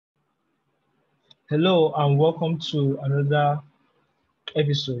Hello and welcome to another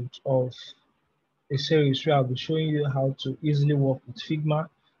episode of a series where I'll be showing you how to easily work with Figma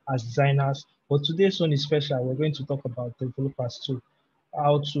as designers. But today's one is special. We're going to talk about developers too,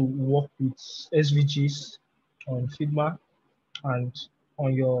 how to work with SVGs on Figma and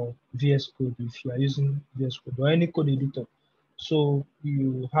on your VS Code if you are using VS Code or any code editor. So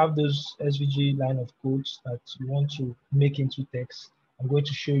you have those SVG line of codes that you want to make into text. I'm going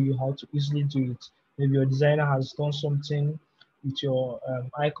to show you how to easily do it. Maybe your designer has done something with your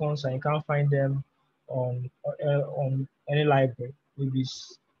icons and you can't find them on any library. Maybe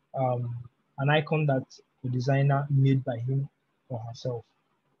it's an icon that the designer made by him or herself.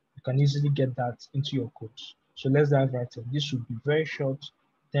 You can easily get that into your code. So let's dive right in. This should be very short,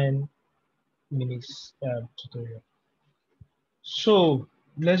 10 minutes tutorial. So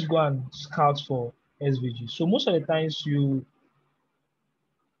let's go and scout for SVG. So most of the times you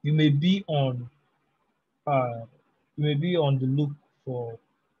may be on the look for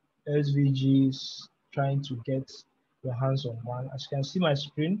SVGs, trying to get your hands on one. As you can see my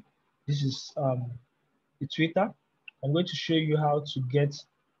screen, this is the Twitter. I'm going to show you how to get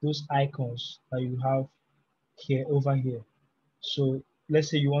those icons that you have here over here. So let's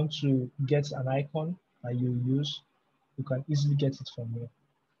say you want to get an icon that you use, you can easily get it from here.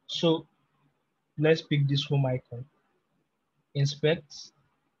 So let's pick this home icon. Inspect.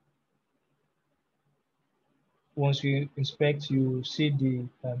 Once you inspect, you see the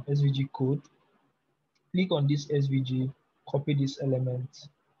SVG code. Click on this SVG, copy this element,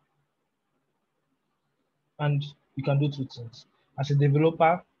 and you can do two things. As a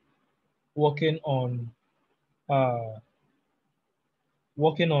developer working on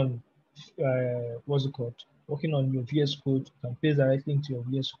what's it called? Working on your VS Code, you can paste directly into your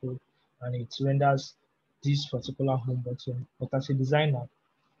VS Code and it renders this particular home button. But as a designer,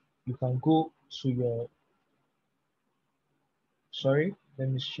 you can go to your, let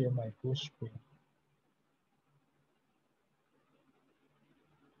me share my full screen.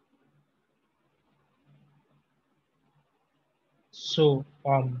 So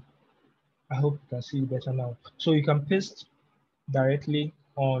I hope you can see it better now. So you can paste directly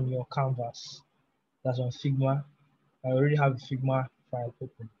on your canvas. That's on Figma. I already have a Figma file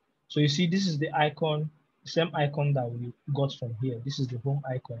open. So you see, this is the icon, the same icon that we got from here. This is the home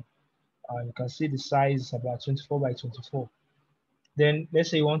icon. You can see the size is about 24 by 24. Then let's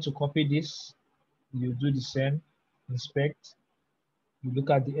say you want to copy this. You do the same, inspect. You look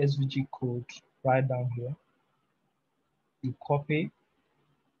at the SVG code right down here. You copy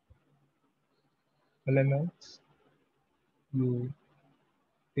elements, you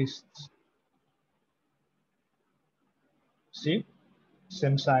paste. See,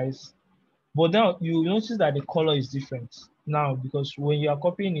 same size. But now you notice that the color is different now because when you are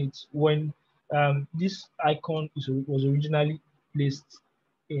copying it, when this icon was originally placed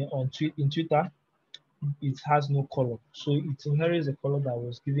in Twitter, it has no color. So it inherits the color that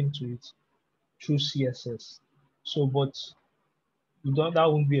was given to it through CSS. So, but that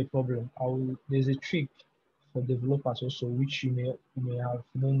won't be a problem. There's a trick for developers also, which you may have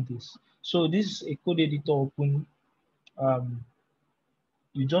known this. So this is a code editor open.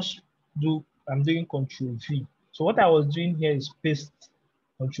 You just do, I'm doing Control V. So what I was doing here is paste,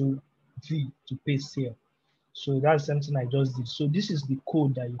 Control V to paste here. So that's something I just did. So this is the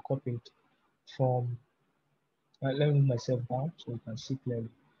code that you copied from, let me move myself down so you can see clearly.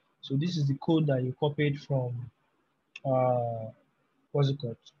 So this is the code that you copied from, what's it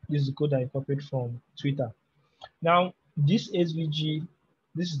called? This is the code that I copied from Twitter. Now, this SVG,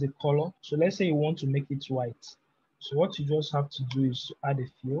 this is the color. So let's say you want to make it white. So what you just have to do is to add a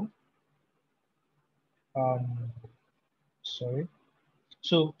fill.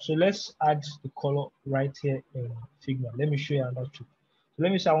 So let's add the color right here in Figma. Let me show you another trick. So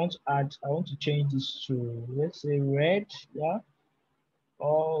let me say I want to change this to, let's say red, yeah.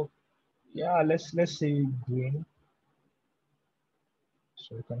 Or yeah, let's say green.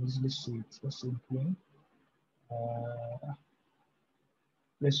 So you can easily see it. Let's say green.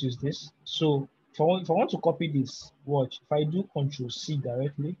 Let's use this. So if I want to copy this, watch. If I do Control C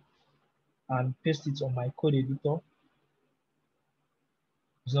directly and paste it on my code editor,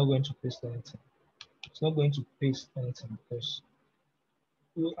 it's not going to paste anything. It's not going to paste anything because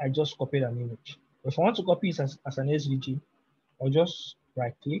I just copied an image. If I want to copy it as an SVG, I'll just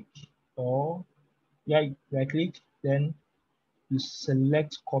right click or right click, then you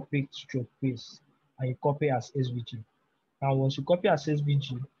select copy stroke paste and you copy as SVG. Now once you copy as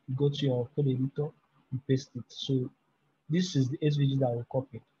SVG, you go to your code editor, you paste it. So this is the SVG that we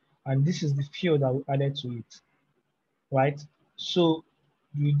copied, and this is the field that we added to it, right? So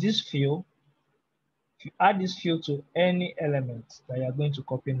with this field, If you add this field to any element that you're going to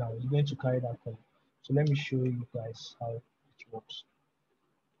copy now, you're going to carry that color. So let me show you guys how it works.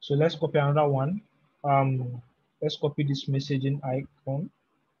 So let's copy another one. Let's copy this messaging icon.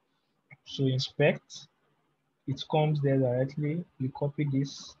 So inspect, it comes there directly. You copy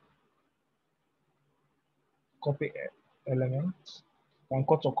this, copy element. You can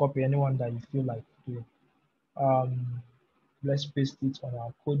cut or copy anyone that you feel like doing. Let's paste it on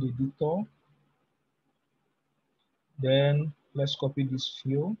our code editor. Then let's copy this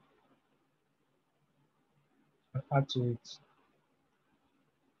field and add to it.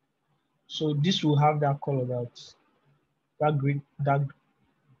 So this will have that color that green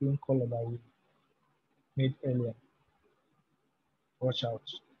color that we made earlier. Watch out.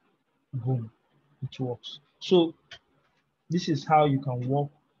 Boom. It works. So this is how you can work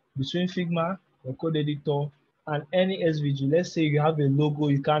between Figma, your code editor, and any SVG. Let's say you have a logo,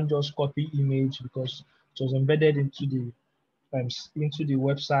 you can't just copy image because it was embedded into the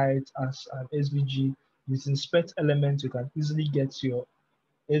website as an SVG. With inspect element, you can easily get your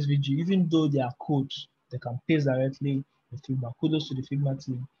SVG, even though they are codes, they can paste directly in Figma. Kudos to the Figma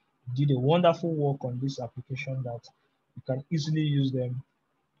team. You did a wonderful work on this application that you can easily use them.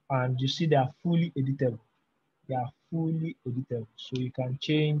 And you see they are fully editable. They are fully editable. So you can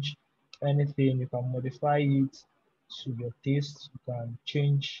change anything, you can modify it to your taste, you can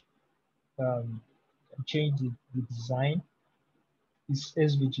change the design. It's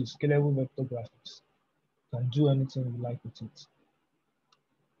SVG, scalable vector graphics. You can do anything you like with it.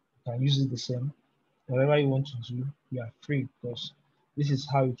 You can use it the same. Whatever you want to do, you are free because this is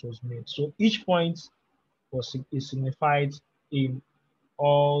how it was made. So each point is signified in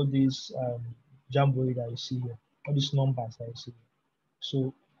all these jamboree that you see here, all these numbers that you see here.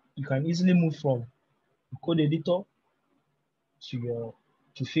 So you can easily move from the code editor to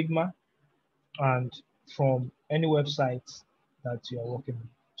Figma and from any website that you are working on.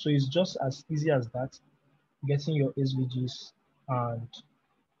 So it's just as easy as that, getting your SVGs and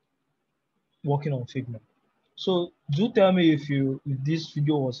working on Figma. So do tell me if this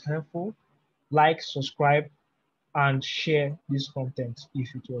video was helpful. Like, subscribe, and share this content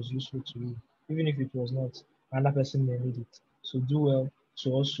if it was useful to you. Even if it was not, another person may need it. So do well to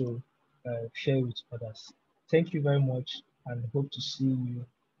also share with others. Thank you very much and hope to see you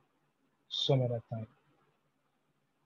some other time.